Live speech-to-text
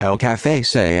El café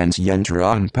se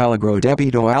encuentra en peligro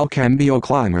debido al cambio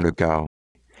climático.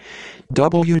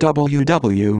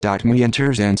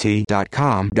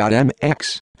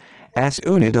 www.mientras.com.mx es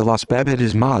una de las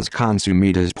bebidas más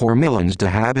consumidas por millones de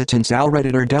habitantes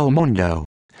alrededor del mundo.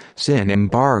 Sin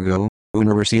embargo,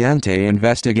 una reciente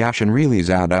investigación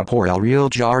realizada por el Real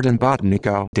Jardín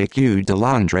Botánico de Kew de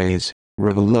Londres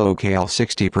reveló que el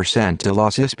 60% de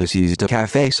las especies de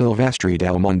café silvestre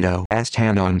del mundo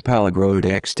están en peligro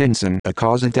de extinción a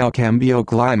causa del cambio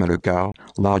climático,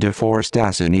 la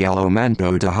deforestación y el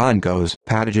aumento de hongos,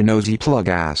 patógenos y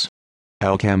plagas.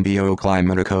 ¿El cambio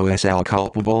climático es el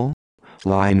culpable?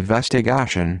 La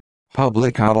investigación,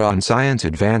 publicada en Science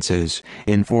Advances,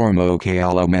 informó que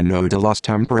el aumento de las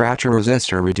temperaturas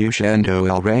está reduciendo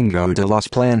el rango de las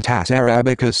plantas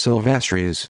arábicas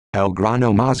silvestres, el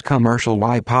grano más comercial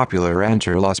y popular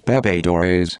entre los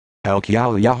bebedores, el que ya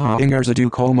ingresado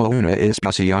como una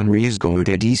especie en riesgo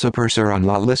de desaparecer en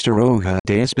la lista roja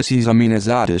de especies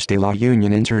amenazadas de la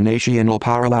Unión Internacional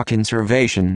para la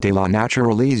Conservación de la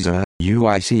Naturaleza,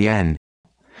 UICN.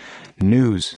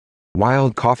 News.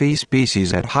 Wild coffee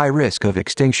species at high risk of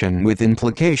extinction with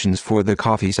implications for the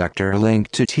coffee sector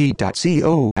linked to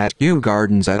T.co at Kew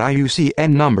Gardens at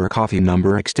IUCN number coffee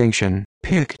number extinction,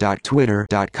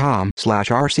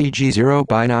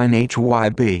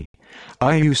 pic.twitter.com/rcg0by9hyb.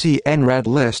 IUCN Red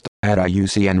List, at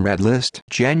IUCN Red List,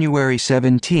 January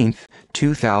 17,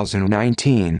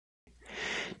 2019.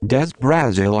 Desde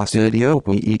Brasil hasta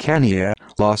Etiopía y Kenia,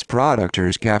 los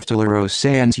productores cafetaleros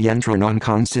se encuentran en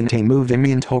constante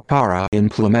movimiento para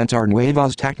implementar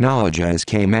nuevas tecnologías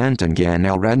que mantengan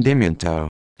el rendimiento.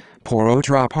 Por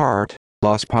otra parte,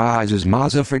 los países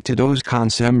más afectados con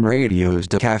sembrados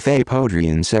de café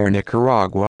podrían ser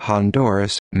Nicaragua,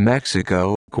 Honduras,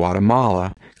 México,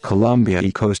 Guatemala, Colombia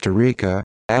y Costa Rica,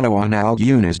 en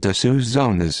algunas de sus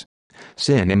zonas.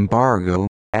 Sin embargo,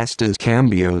 estos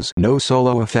cambios no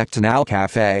solo afectan al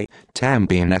café,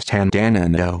 también están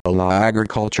dañando a la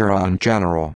agricultura en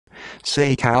general.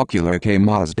 Se calcula que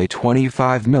más de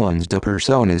 25 millones de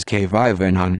personas que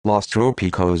viven en los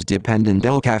trópicos dependen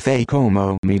del café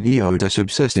como medio de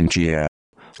subsistencia.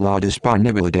 La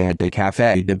disponibilidad de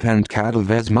café depende cada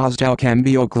vez más del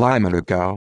cambio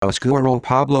climático, aseguró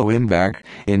Pablo Imbach,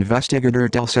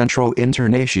 investigador del Centro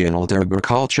Internacional de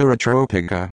Agricultura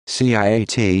Trópica,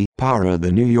 CIAT, para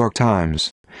The New York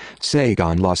Times.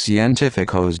 Según los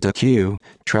científicos de Kew,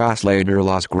 trasladar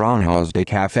los granos de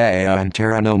café a un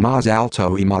terreno más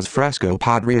alto y más fresco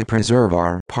podría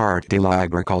preservar parte de la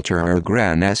agricultura a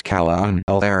gran escala en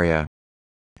el área.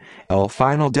 El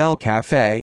final del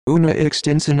café, una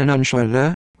extinción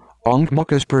anunciada.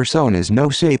 Muchas personas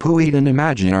no se pueden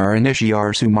imaginar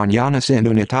iniciar su mañana sin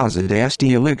una taza de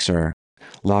este elixir.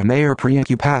 La mayor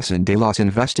preocupación de los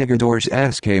investigadores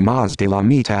es que más de la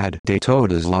mitad de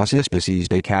todas las especies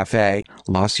de café,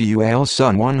 las cuales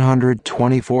son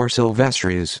 124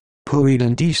 silvestres,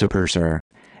 pueden desaparecer.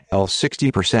 El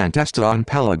 60% está en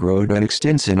peligro de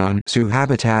extinción en su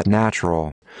hábitat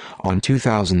natural. En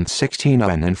 2016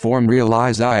 un informe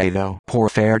realizado por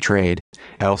Fairtrade,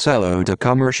 el Celo de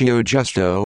Comercio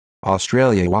Justo,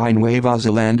 Australia y Nueva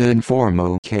Zelanda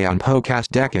informó que en pocas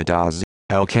décadas,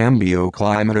 el cambio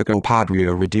climático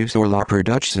podría reducir la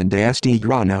producción de este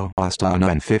grano hasta un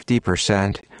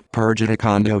 50%,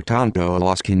 perjudicando tanto a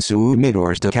los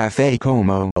consumidores de café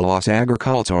como a los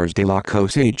agricultores de la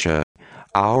cosecha.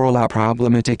 Ahora la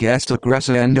problemática está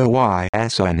creciendo y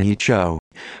eso han hecho.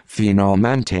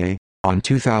 Finalmente, en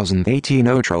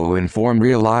 2018 otro informe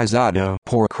realizado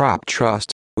por Crop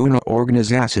Trust, una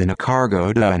organización a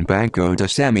cargo de un banco de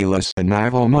semillas a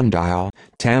nivel mundial,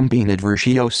 también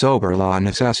advirtió sobre la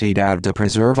necesidad de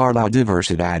preservar la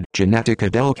diversidad genética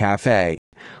del café.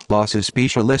 Los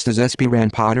especialistas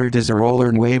esperan poder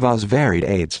desarrollar nuevas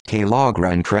variedades que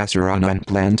logran crecer en un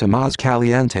planta más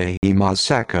caliente y más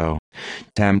seco.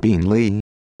 También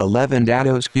 11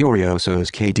 datos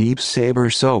curiosos que debes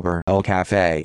saber sobre el café.